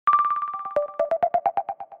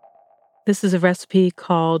This is a recipe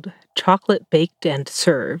called chocolate baked and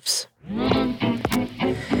serves.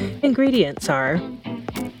 Ingredients are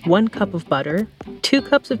 1 cup of butter, 2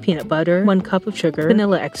 cups of peanut butter, 1 cup of sugar,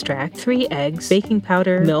 vanilla extract, 3 eggs, baking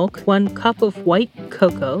powder, milk, 1 cup of white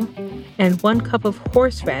cocoa, and 1 cup of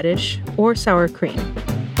horseradish or sour cream.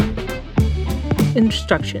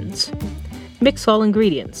 Instructions. Mix all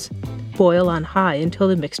ingredients. Boil on high until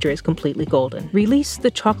the mixture is completely golden. Release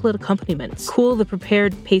the chocolate accompaniments. Cool the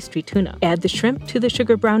prepared pastry tuna. Add the shrimp to the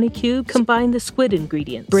sugar brownie cube. Combine the squid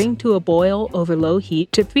ingredients. Bring to a boil over low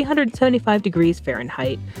heat to 375 degrees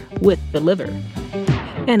Fahrenheit with the liver.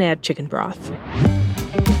 And add chicken broth.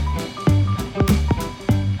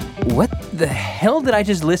 What the hell did I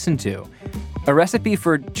just listen to? A recipe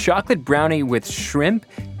for chocolate brownie with shrimp,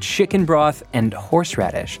 chicken broth, and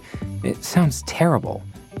horseradish. It sounds terrible.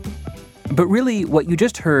 But really, what you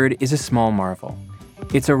just heard is a small marvel.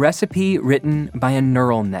 It's a recipe written by a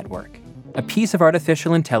neural network, a piece of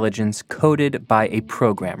artificial intelligence coded by a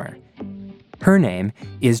programmer. Her name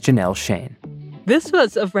is Janelle Shane. This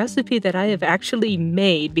was a recipe that I have actually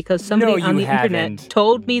made because somebody on the internet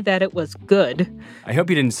told me that it was good. I hope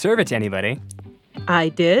you didn't serve it to anybody. I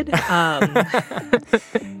did.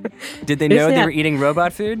 Did they know they were eating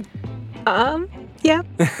robot food? Yeah.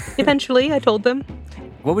 Eventually, I told them.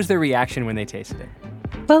 What was their reaction when they tasted it?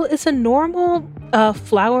 Well, it's a normal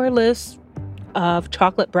flourless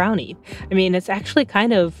chocolate brownie. I mean, it's actually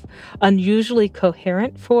kind of unusually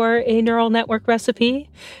coherent for a neural network recipe,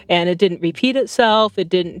 and it didn't repeat itself. It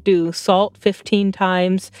didn't do salt 15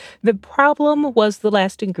 times. The problem was the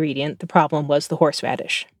last ingredient. The problem was the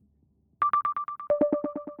horseradish.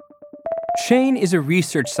 Shane is a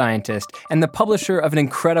research scientist and the publisher of an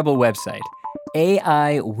incredible website,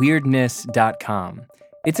 AIWeirdness.com.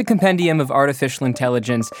 It's a compendium of artificial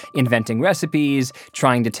intelligence inventing recipes,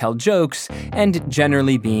 trying to tell jokes, and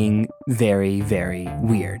generally being very, very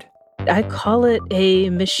weird. I call it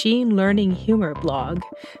a machine learning humor blog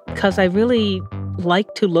because I really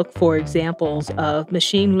like to look for examples of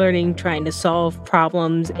machine learning trying to solve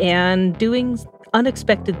problems and doing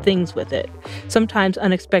unexpected things with it. Sometimes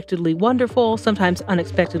unexpectedly wonderful, sometimes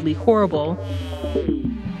unexpectedly horrible.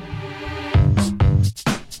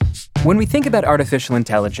 When we think about artificial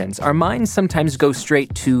intelligence, our minds sometimes go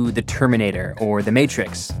straight to the Terminator or the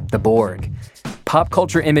Matrix, the Borg, pop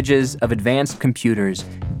culture images of advanced computers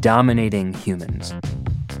dominating humans.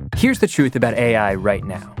 Here's the truth about AI right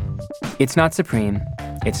now. It's not supreme,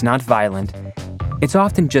 it's not violent, it's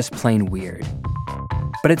often just plain weird.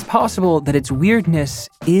 But it's possible that its weirdness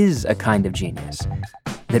is a kind of genius,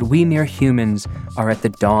 that we mere humans are at the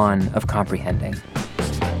dawn of comprehending.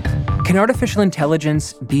 Can artificial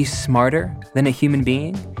intelligence be smarter than a human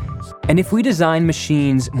being? And if we design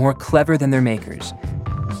machines more clever than their makers,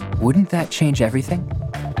 wouldn't that change everything?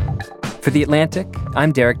 For The Atlantic,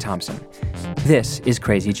 I'm Derek Thompson. This is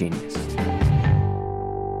Crazy Genius.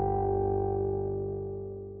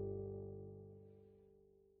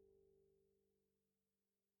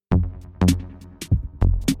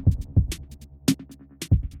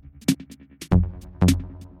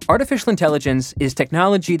 Artificial intelligence is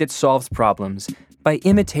technology that solves problems by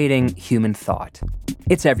imitating human thought.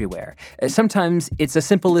 It's everywhere. Sometimes it's a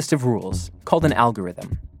simple list of rules called an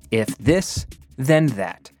algorithm. If this, then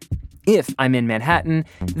that. If I'm in Manhattan,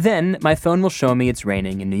 then my phone will show me it's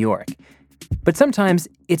raining in New York. But sometimes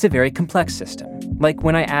it's a very complex system. Like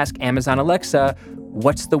when I ask Amazon Alexa,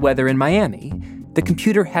 what's the weather in Miami? The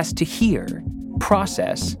computer has to hear,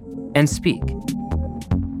 process, and speak.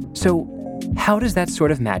 So, how does that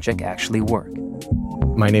sort of magic actually work?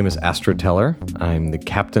 My name is Astrid Teller. I'm the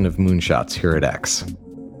captain of moonshots here at X.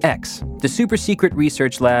 X, the super secret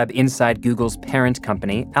research lab inside Google's parent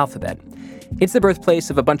company, Alphabet. It's the birthplace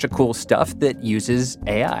of a bunch of cool stuff that uses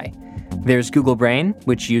AI. There's Google Brain,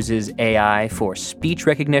 which uses AI for speech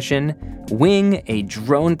recognition, Wing, a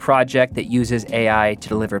drone project that uses AI to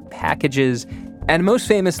deliver packages, and most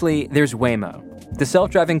famously, there's Waymo, the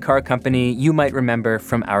self-driving car company you might remember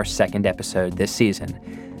from our second episode this season.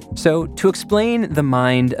 So, to explain the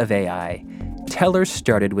mind of AI, Teller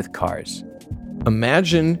started with cars.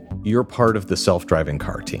 Imagine you're part of the self-driving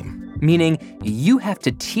car team. Meaning, you have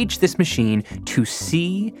to teach this machine to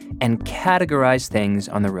see and categorize things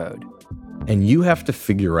on the road. And you have to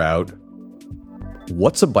figure out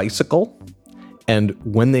what's a bicycle, and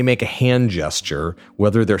when they make a hand gesture,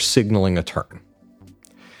 whether they're signaling a turn.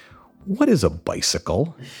 What is a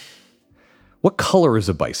bicycle? What color is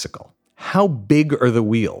a bicycle? How big are the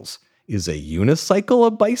wheels? Is a unicycle a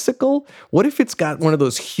bicycle? What if it's got one of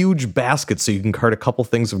those huge baskets so you can cart a couple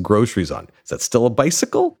things of groceries on? Is that still a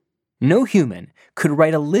bicycle? No human could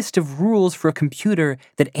write a list of rules for a computer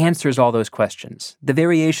that answers all those questions. The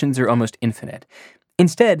variations are almost infinite.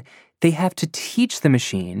 Instead, they have to teach the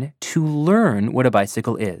machine to learn what a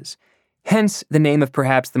bicycle is. Hence, the name of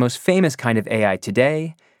perhaps the most famous kind of AI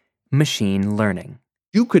today, machine learning.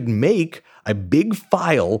 You could make a big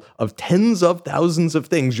file of tens of thousands of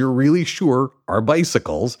things you're really sure are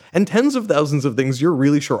bicycles and tens of thousands of things you're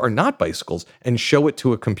really sure are not bicycles and show it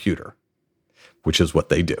to a computer, which is what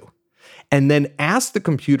they do. And then ask the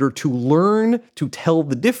computer to learn to tell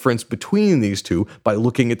the difference between these two by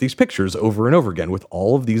looking at these pictures over and over again with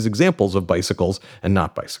all of these examples of bicycles and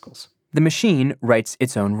not bicycles. The machine writes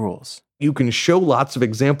its own rules. You can show lots of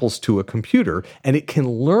examples to a computer, and it can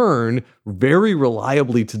learn very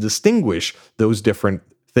reliably to distinguish those different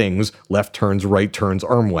things, left turns, right turns,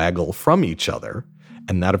 arm waggle, from each other.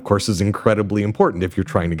 And that, of course, is incredibly important if you're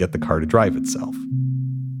trying to get the car to drive itself.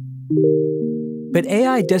 But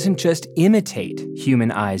AI doesn't just imitate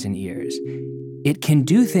human eyes and ears. It can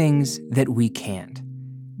do things that we can't.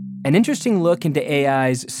 An interesting look into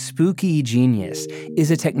AI's spooky genius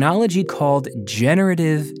is a technology called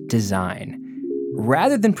generative design.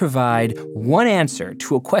 Rather than provide one answer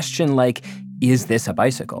to a question like, is this a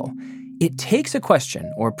bicycle? It takes a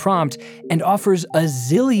question or prompt and offers a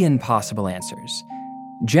zillion possible answers.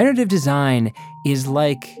 Generative design is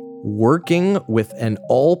like working with an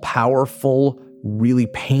all-powerful, really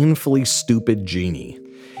painfully stupid genie.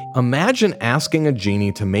 Imagine asking a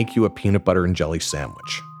genie to make you a peanut butter and jelly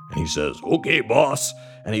sandwich. And he says, okay, boss.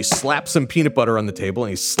 And he slaps some peanut butter on the table, and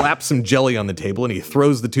he slaps some jelly on the table, and he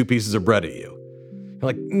throws the two pieces of bread at you. You're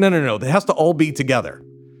like, no, it has to all be together.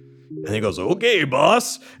 And he goes, okay,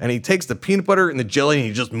 boss. And he takes the peanut butter and the jelly, and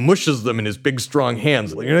he just mushes them in his big, strong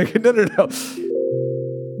hands. You're like, no.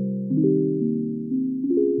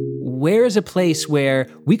 Where is a place where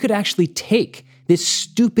we could actually take this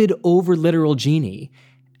stupid, over-literal genie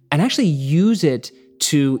and actually use it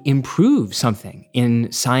to improve something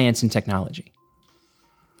in science and technology?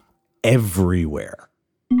 Everywhere.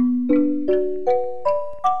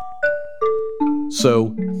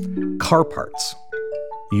 So, car parts.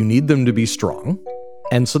 You need them to be strong,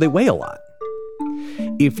 and so they weigh a lot.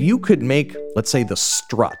 If you could make, let's say, the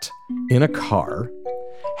strut in a car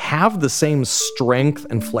have the same strength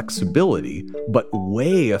and flexibility, but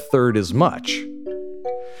weigh a third as much,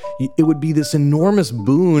 it would be this enormous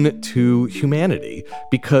boon to humanity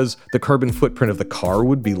because the carbon footprint of the car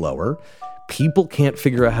would be lower. People can't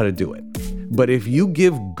figure out how to do it. But if you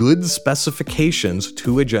give good specifications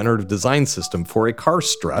to a generative design system for a car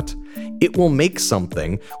strut, it will make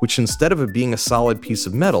something which, instead of it being a solid piece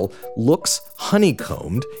of metal, looks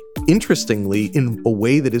honeycombed, interestingly, in a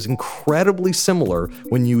way that is incredibly similar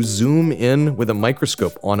when you zoom in with a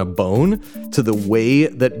microscope on a bone to the way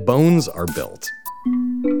that bones are built.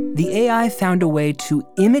 The AI found a way to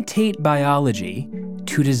imitate biology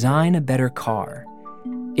to design a better car.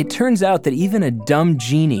 It turns out that even a dumb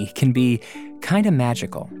genie can be kind of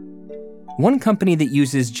magical. One company that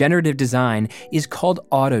uses generative design is called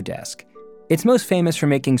Autodesk. It's most famous for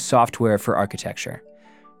making software for architecture.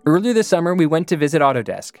 Earlier this summer, we went to visit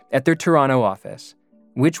Autodesk at their Toronto office,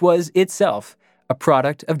 which was itself a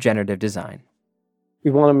product of generative design. We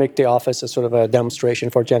want to make the office a sort of a demonstration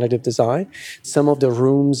for generative design. Some of the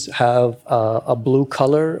rooms have a blue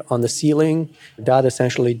color on the ceiling. That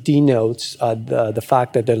essentially denotes the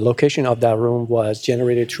fact that the location of that room was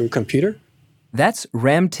generated through computer. That's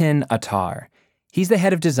Ramtin Attar. He's the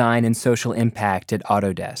head of design and social impact at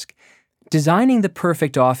Autodesk. Designing the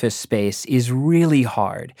perfect office space is really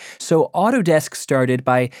hard. So Autodesk started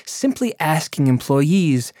by simply asking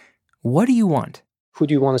employees, what do you want? Who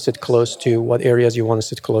do you want to sit close to? What areas you want to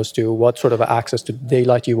sit close to? What sort of access to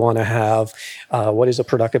daylight you want to have? What does a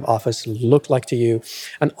productive office look like to you?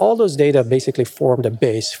 And all those data basically form the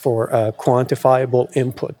base for a quantifiable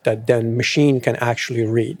input that then machine can actually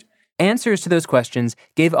read. Answers to those questions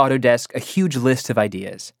gave Autodesk a huge list of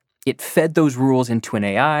ideas. It fed those rules into an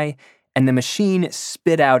AI, and the machine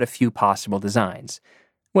spit out a few possible designs.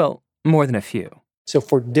 Well, more than a few. So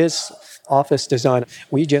for this office design,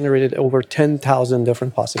 we generated over 10,000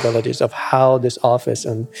 different possibilities of how this office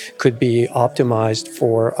could be optimized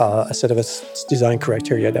for a set of design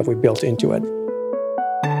criteria that we built into it.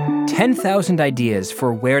 10,000 ideas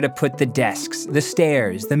for where to put the desks, the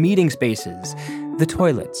stairs, the meeting spaces, the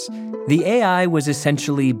toilets. The AI was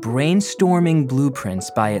essentially brainstorming blueprints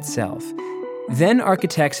by itself. Then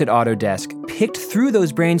architects at Autodesk picked through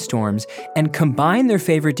those brainstorms and combined their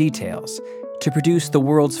favorite details to produce the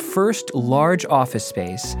world's first large office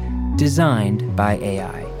space designed by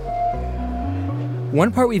AI.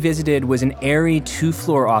 One part we visited was an airy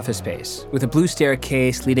 2-floor office space with a blue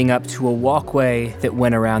staircase leading up to a walkway that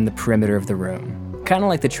went around the perimeter of the room, kind of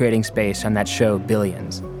like the trading space on that show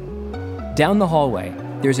Billions. Down the hallway,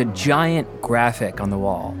 there's a giant graphic on the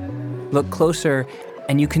wall. Look closer,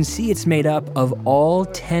 and you can see it's made up of all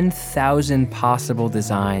 10,000 possible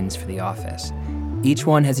designs for the office. Each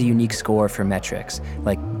one has a unique score for metrics,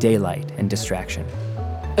 like daylight and distraction.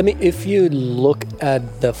 I mean, if you look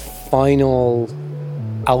at the final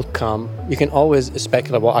outcome, you can always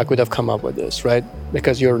speculate, well, I could have come up with this, right?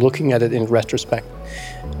 Because you're looking at it in retrospect.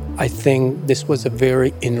 I think this was a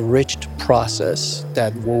very enriched process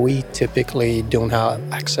that we typically don't have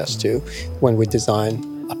access to when we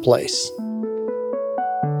design a place.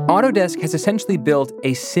 Autodesk has essentially built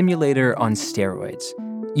a simulator on steroids.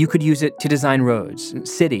 You could use it to design roads,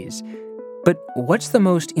 cities. But what's the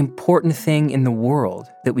most important thing in the world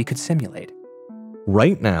that we could simulate?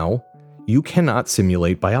 Right now, you cannot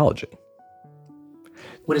simulate biology.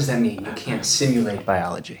 What does that mean? You can't simulate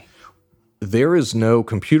biology. There is no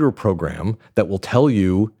computer program that will tell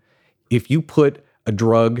you if you put a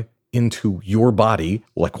drug into your body,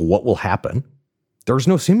 like what will happen. There's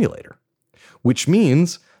no simulator, which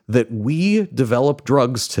means that we develop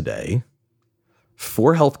drugs today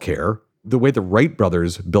for healthcare the way the Wright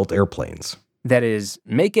brothers built airplanes. That is,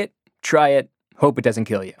 make it, try it, hope it doesn't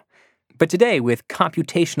kill you. But today, with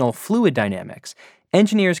computational fluid dynamics,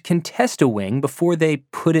 engineers can test a wing before they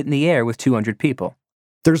put it in the air with 200 people.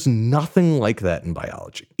 There's nothing like that in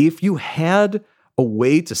biology. If you had a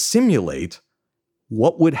way to simulate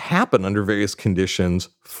what would happen under various conditions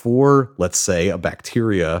for, let's say, a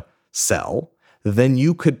bacteria cell, then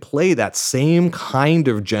you could play that same kind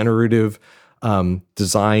of generative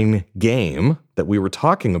design game that we were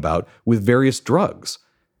talking about with various drugs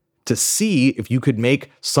to see if you could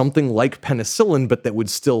make something like penicillin, but that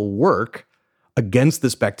would still work against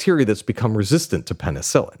this bacteria that's become resistant to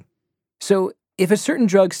penicillin. So if a certain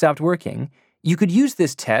drug stopped working, you could use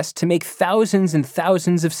this test to make thousands and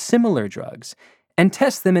thousands of similar drugs and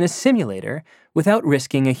test them in a simulator without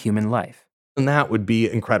risking a human life. And that would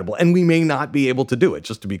be incredible. And we may not be able to do it,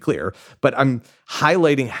 just to be clear. But I'm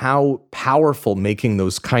highlighting how powerful making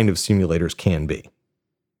those kind of simulators can be.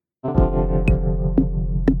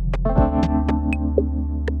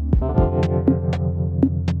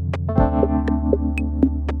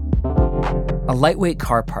 A lightweight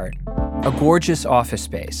car part, a gorgeous office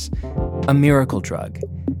space, a miracle drug.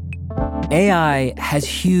 AI has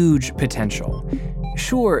huge potential.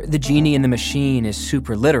 Sure, the genie in the machine is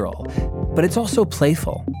super literal, but it's also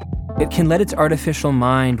playful. It can let its artificial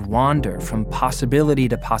mind wander from possibility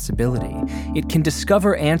to possibility. It can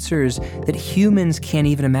discover answers that humans can't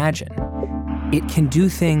even imagine. It can do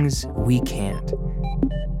things we can't.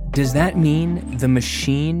 Does that mean the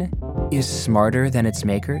machine is smarter than its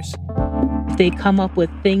makers? They come up with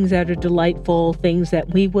things that are delightful, things that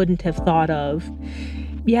we wouldn't have thought of.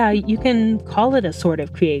 Yeah, you can call it a sort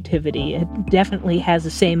of creativity. It definitely has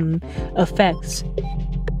the same effects.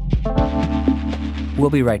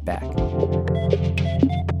 We'll be right back.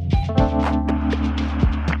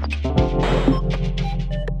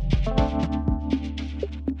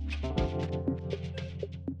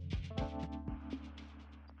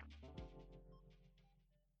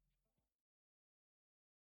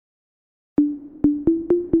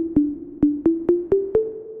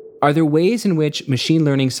 Are there ways in which machine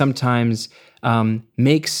learning sometimes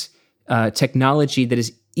makes technology that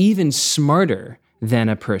is even smarter than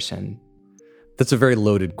a person? That's a very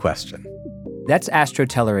loaded question. That's Astro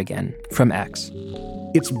Teller again, from X.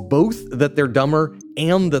 It's both that they're dumber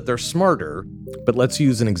and that they're smarter, but let's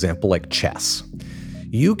use an example like chess.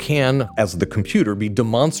 You can, as the computer, be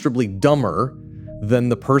demonstrably dumber than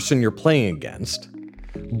the person you're playing against,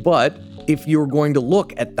 but if you're going to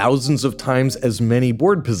look at thousands of times as many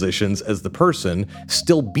board positions as the person,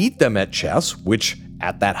 still beat them at chess, which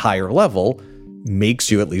at that higher level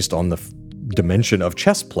makes you, at least on the dimension of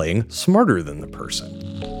chess playing, smarter than the person.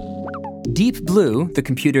 Deep Blue, the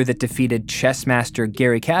computer that defeated chess master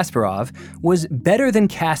Garry Kasparov, was better than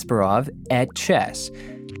Kasparov at chess.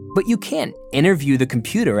 But you can't interview the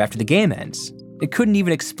computer after the game ends. It couldn't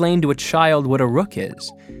even explain to a child what a rook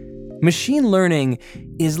is. Machine learning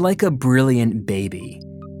is like a brilliant baby.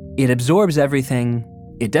 It absorbs everything,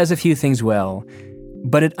 it does a few things well,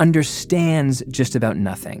 but it understands just about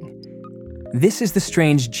nothing. This is the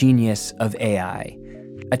strange genius of AI,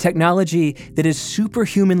 a technology that is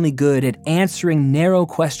superhumanly good at answering narrow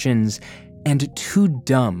questions and too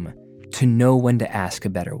dumb to know when to ask a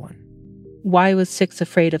better one. Why was 6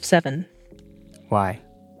 afraid of 7? Why?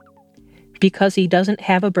 Because he doesn't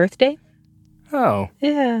have a birthday? Oh.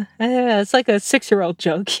 Yeah, it's like a 6-year-old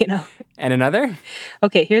joke, And another?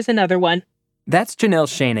 Okay, here's another one. That's Janelle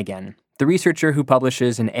Shane again, the researcher who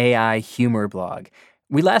publishes an AI humor blog.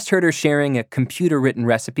 We last heard her sharing a computer-written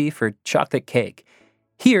recipe for chocolate cake.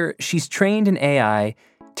 Here, she's trained an AI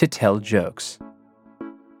to tell jokes.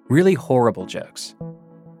 Really horrible jokes.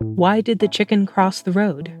 Why did the chicken cross the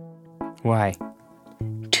road? Why?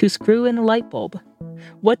 To screw in a light bulb.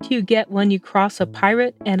 What do you get when you cross a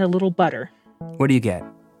pirate and a little butter? What do you get?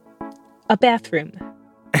 A bathroom.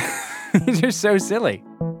 These are so silly.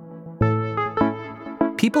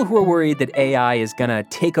 People who are worried that AI is gonna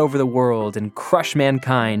take over the world and crush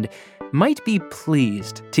mankind might be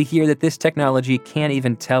pleased to hear that this technology can't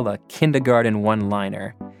even tell a kindergarten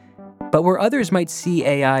one-liner. But where others might see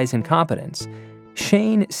AI's incompetence,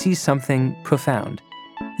 Shane sees something profound,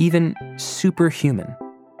 even superhuman.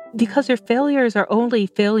 Because their failures are only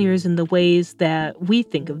failures in the ways that we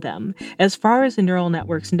think of them. As far as the neural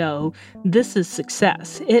networks know, this is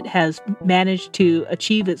success. It has managed to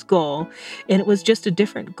achieve its goal, and it was just a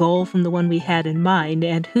different goal from the one we had in mind,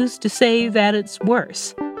 and who's to say that it's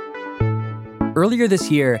worse? Earlier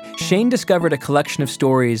this year, Shane discovered a collection of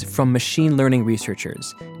stories from machine learning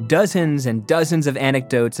researchers. Dozens and dozens of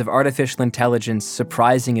anecdotes of artificial intelligence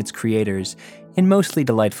surprising its creators in mostly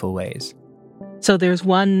delightful ways. So there's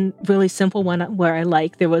one really simple one where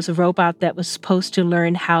there was a robot that was supposed to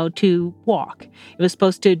learn how to walk. It was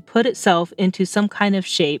supposed to put itself into some kind of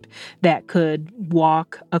shape that could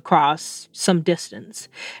walk across some distance.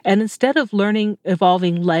 And instead of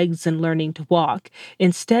evolving legs and learning to walk,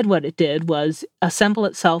 instead what it did was assemble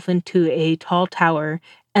itself into a tall tower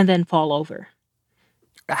and then fall over.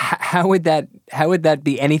 How would that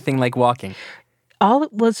be anything like walking? All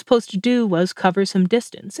it was supposed to do was cover some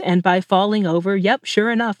distance. And by falling over,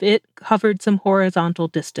 sure enough, it covered some horizontal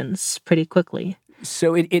distance pretty quickly.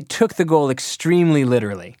 So it took the goal extremely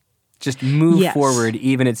literally. Just move forward,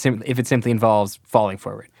 even if it simply involves falling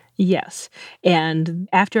forward. Yes. And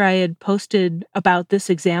after I had posted about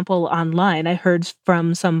this example online, I heard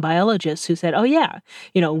from some biologists who said,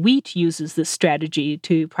 wheat uses this strategy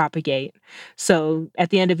to propagate. So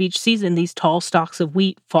at the end of each season, these tall stalks of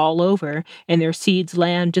wheat fall over and their seeds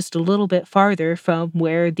land just a little bit farther from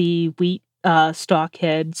where the wheat stalk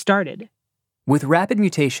had started. With rapid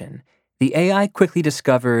mutation, the AI quickly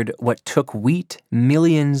discovered what took wheat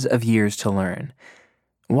millions of years to learn.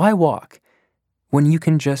 Why walk when you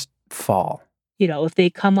can just fall? If they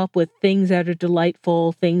come up with things that are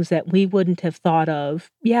delightful, things that we wouldn't have thought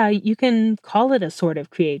of, you can call it a sort of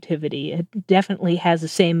creativity. It definitely has the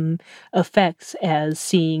same effects as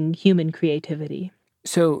seeing human creativity.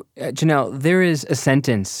 So, Janelle, there is a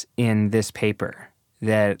sentence in this paper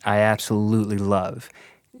that I absolutely love.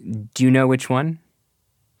 Do you know which one?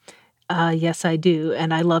 Yes, I do,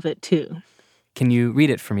 and I love it too. Can you read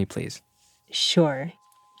it for me, please? Sure.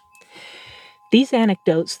 These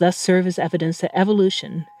anecdotes thus serve as evidence that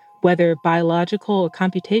evolution, whether biological or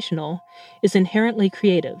computational, is inherently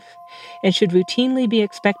creative and should routinely be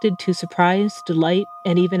expected to surprise, delight,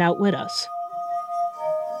 and even outwit us.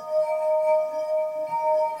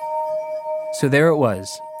 So there it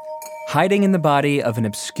was, hiding in the body of an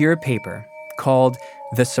obscure paper called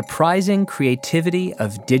The Surprising Creativity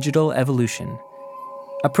of Digital Evolution.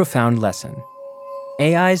 A profound lesson.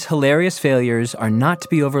 AI's hilarious failures are not to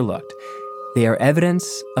be overlooked. They are evidence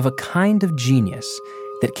of a kind of genius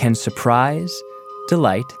that can surprise,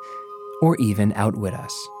 delight, or even outwit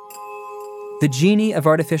us. The genie of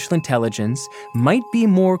artificial intelligence might be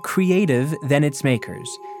more creative than its makers,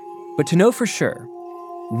 but to know for sure,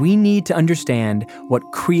 we need to understand what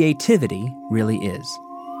creativity really is.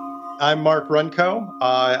 I'm Mark Runco.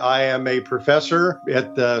 I am a professor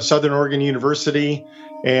at Southern Oregon University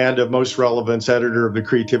and of most relevance editor of the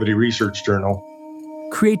Creativity Research Journal.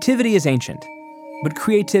 Creativity is ancient, but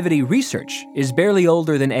creativity research is barely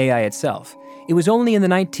older than AI itself. It was only in the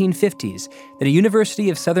 1950s that a University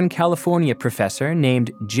of Southern California professor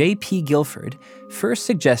named J.P. Guilford first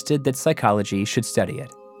suggested that psychology should study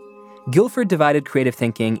it. Guilford divided creative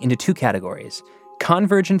thinking into two categories: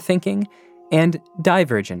 convergent thinking and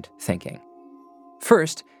divergent thinking.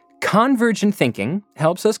 First, convergent thinking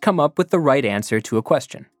helps us come up with the right answer to a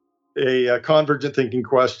question. A convergent thinking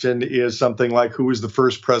question is something like, who was the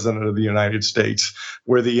first president of the United States,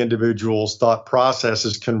 where the individual's thought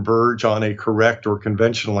processes converge on a correct or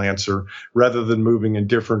conventional answer rather than moving in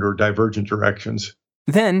different or divergent directions.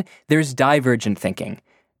 Then there's divergent thinking.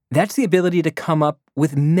 That's the ability to come up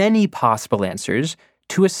with many possible answers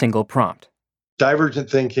to a single prompt. Divergent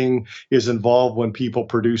thinking is involved when people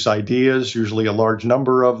produce ideas, usually a large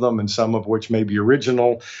number of them, and some of which may be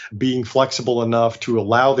original, being flexible enough to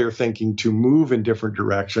allow their thinking to move in different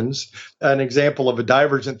directions. An example of a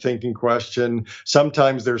divergent thinking question,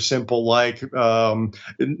 sometimes they're simple, like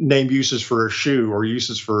name uses for a shoe or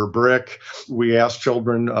uses for a brick. We ask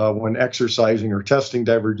children when exercising or testing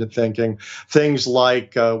divergent thinking, things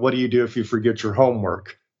like, what do you do if you forget your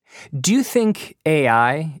homework? Do you think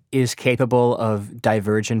AI is capable of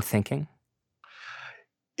divergent thinking?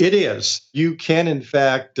 It is. You can, in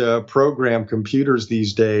fact, program computers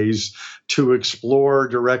these days to explore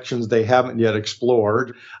directions they haven't yet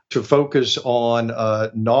explored, to focus on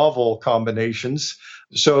novel combinations.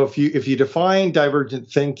 So, if you define divergent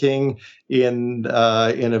thinking in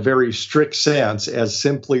a very strict sense as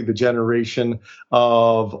simply the generation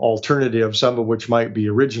of alternatives, some of which might be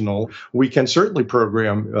original, we can certainly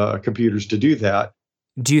program computers to do that.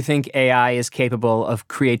 Do you think AI is capable of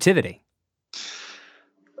creativity?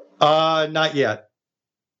 Not yet.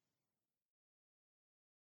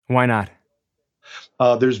 Why not?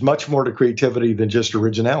 There's much more to creativity than just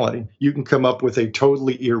originality. You can come up with a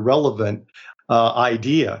totally irrelevant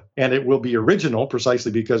idea, and it will be original precisely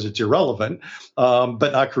because it's irrelevant,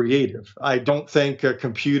 but not creative. I don't think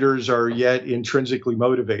computers are yet intrinsically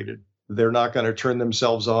motivated. They're not going to turn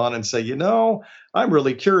themselves on and say, I'm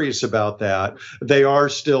really curious about that. They are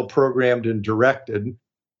still programmed and directed.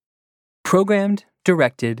 Programmed,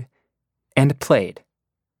 directed, and played.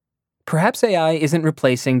 Perhaps AI isn't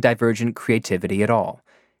replacing divergent creativity at all.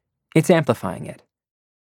 It's amplifying it.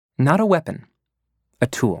 Not a weapon, a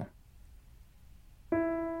tool.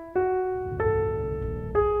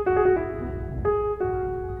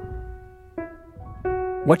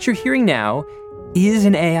 What you're hearing now is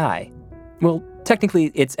an AI. Well,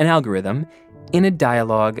 technically, it's an algorithm in a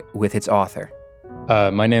dialogue with its author.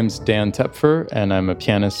 My name's Dan Tepfer, and I'm a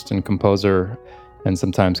pianist and composer and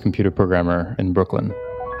sometimes computer programmer in Brooklyn.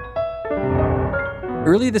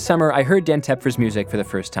 Early this summer, I heard Dan Tepfer's music for the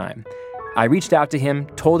first time. I reached out to him,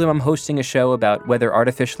 told him I'm hosting a show about whether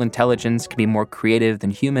artificial intelligence can be more creative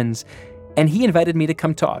than humans, and he invited me to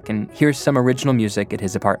come talk and hear some original music at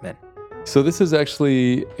his apartment. So this is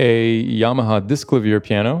actually a Yamaha disclavier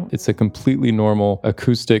piano. It's a completely normal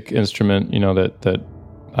acoustic instrument, that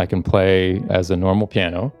I can play as a normal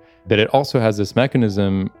piano. But it also has this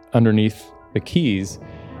mechanism underneath the keys,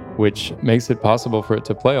 which makes it possible for it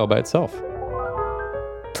to play all by itself.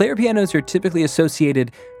 Player pianos are typically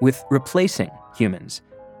associated with replacing humans.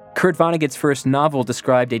 Kurt Vonnegut's first novel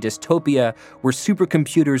described a dystopia where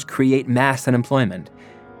supercomputers create mass unemployment.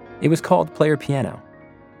 It was called Player Piano.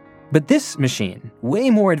 But this machine, way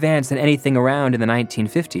more advanced than anything around in the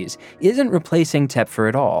 1950s, isn't replacing Tepfer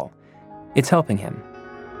at all. It's helping him.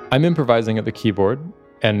 I'm improvising at the keyboard,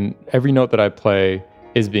 and every note that I play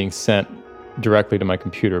is being sent directly to my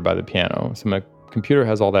computer by the piano. So my computer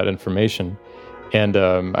has all that information. And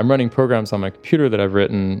I'm running programs on my computer that I've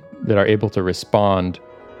written that are able to respond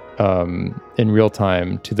in real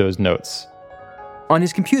time to those notes. On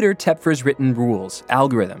his computer, Tepfer's written rules,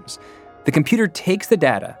 algorithms. The computer takes the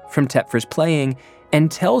data from Tepfer's playing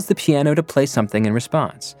and tells the piano to play something in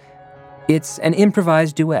response. It's an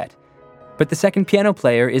improvised duet, but the second piano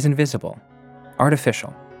player is invisible,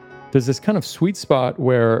 artificial. There's this kind of sweet spot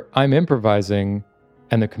where I'm improvising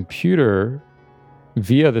and the computer,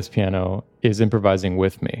 via this piano, is improvising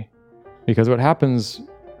with me. Because what happens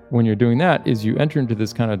when you're doing that is you enter into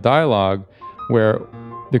this kind of dialogue where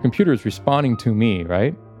the computer is responding to me,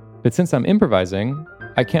 right? But since I'm improvising,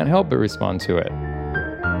 I can't help but respond to it.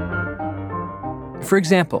 For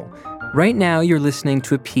example, right now you're listening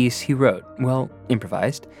to a piece he wrote,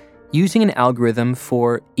 improvised, using an algorithm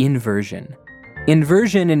for inversion.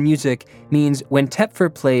 Inversion in music means when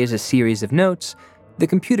Tepfer plays a series of notes, the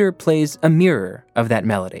computer plays a mirror of that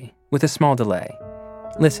melody with a small delay.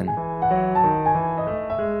 Listen.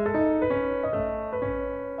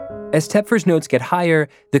 As Tepfer's notes get higher,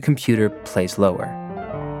 the computer plays lower.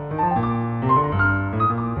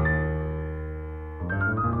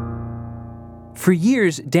 For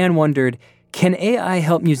years, Dan wondered, can AI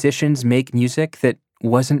help musicians make music that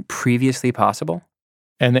wasn't previously possible?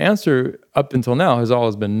 And the answer up until now has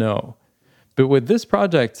always been no. But with this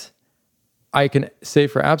project, I can say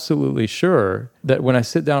for absolutely sure that when I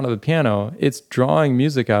sit down at the piano, it's drawing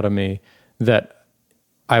music out of me that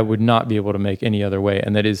I would not be able to make any other way,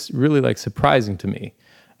 and that is really surprising to me.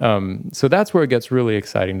 So that's where it gets really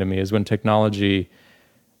exciting to me, is when technology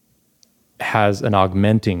has an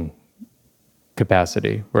augmenting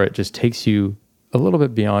capacity where it just takes you a little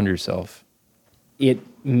bit beyond yourself. It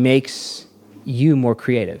makes you more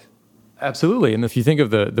creative. Absolutely. And if you think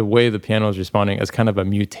of the way the piano is responding as kind of a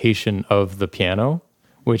mutation of the piano,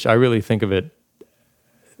 which I really think of it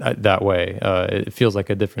that way, it feels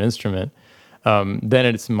like a different instrument, then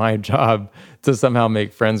it's my job to somehow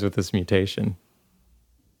make friends with this mutation.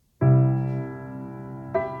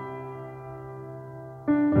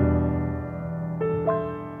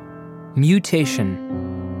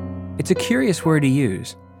 Mutation. It's a curious word to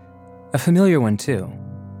use. A familiar one, too.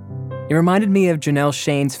 It reminded me of Janelle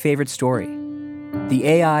Shane's favorite story. The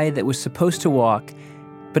AI that was supposed to walk,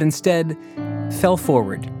 but instead fell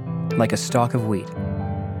forward like a stalk of wheat.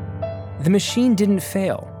 The machine didn't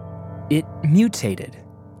fail. It mutated.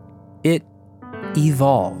 It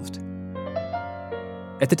evolved.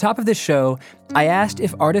 At the top of this show, I asked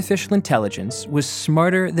if artificial intelligence was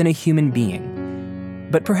smarter than a human being.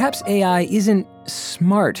 But perhaps AI isn't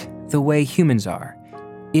smart the way humans are.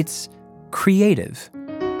 It's creative,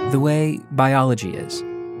 the way biology is.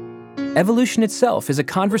 Evolution itself is a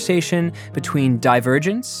conversation between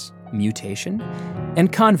divergence, mutation,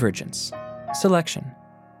 and convergence, selection.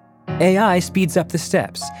 AI speeds up the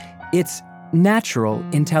steps. It's natural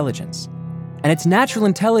intelligence. And it's natural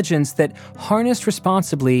intelligence that, harnessed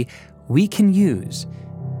responsibly, we can use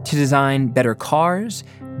to design better cars,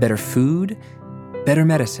 better food, better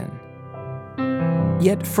medicine.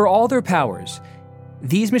 Yet, for all their powers,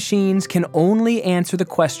 these machines can only answer the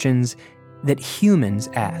questions that humans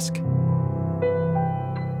ask.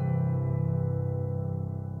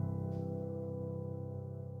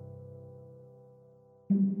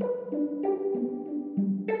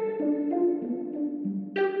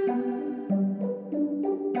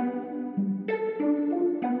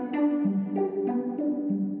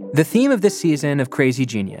 The theme of this season of Crazy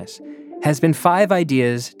Genius has been 5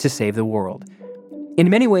 ideas to save the world. In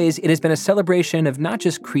many ways, it has been a celebration of not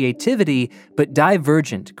just creativity, but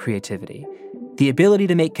divergent creativity, the ability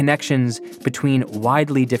to make connections between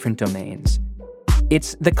widely different domains.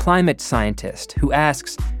 It's the climate scientist who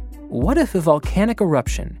asks, what if a volcanic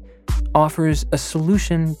eruption offers a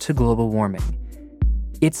solution to global warming?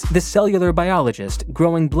 It's the cellular biologist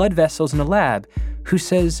growing blood vessels in a lab who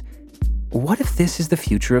says, what if this is the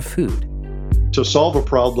future of food? To solve a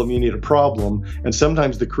problem, you need a problem, and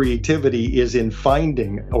sometimes the creativity is in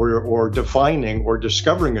finding or defining or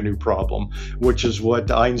discovering a new problem, which is what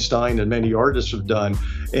Einstein and many artists have done.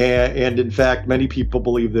 And in fact, many people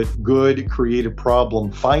believe that good creative problem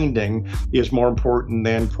finding is more important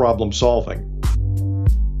than problem solving.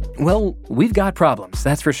 Well, we've got problems,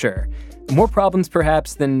 that's for sure. More problems,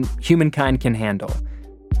 perhaps, than humankind can handle.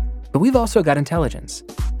 But we've also got intelligence.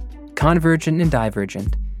 Convergent and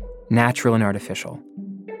divergent, natural and artificial.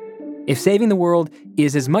 If saving the world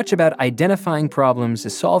is as much about identifying problems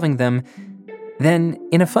as solving them, then,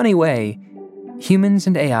 in a funny way, humans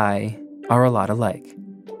and AI are a lot alike.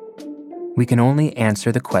 We can only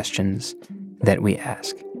answer the questions that we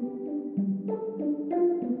ask.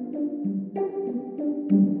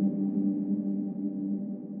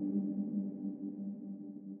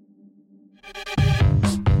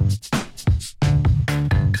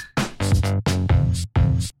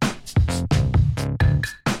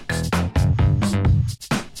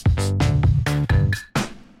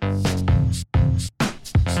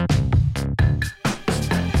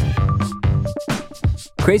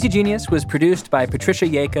 Crazy Genius was produced by Patricia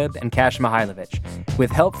Jacob and Kash Mihailovich,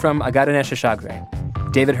 with help from Agaronesha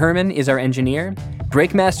Shagre. David Herman is our engineer.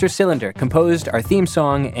 Breakmaster Cylinder composed our theme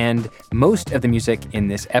song and most of the music in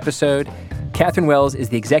this episode. Catherine Wells is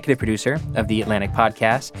the executive producer of the Atlantic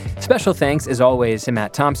Podcast. Special thanks, as always, to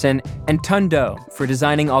Matt Thompson and Tundo for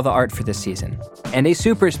designing all the art for this season. And a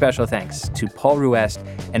super special thanks to Paul Ruest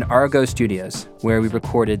and Argo Studios, where we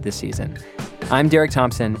recorded this season. I'm Derek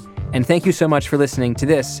Thompson, and thank you so much for listening to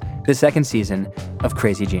this, the second season of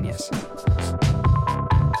Crazy Genius.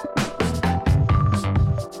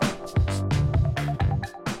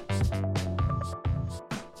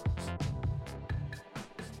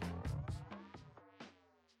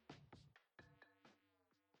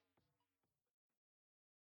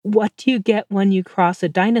 What do you get when you cross a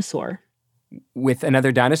dinosaur? With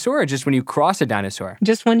another dinosaur, or just when you cross a dinosaur?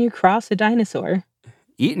 Just when you cross a dinosaur.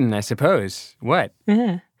 Eaten, I suppose. What?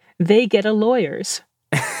 Yeah. They get a lawyer's.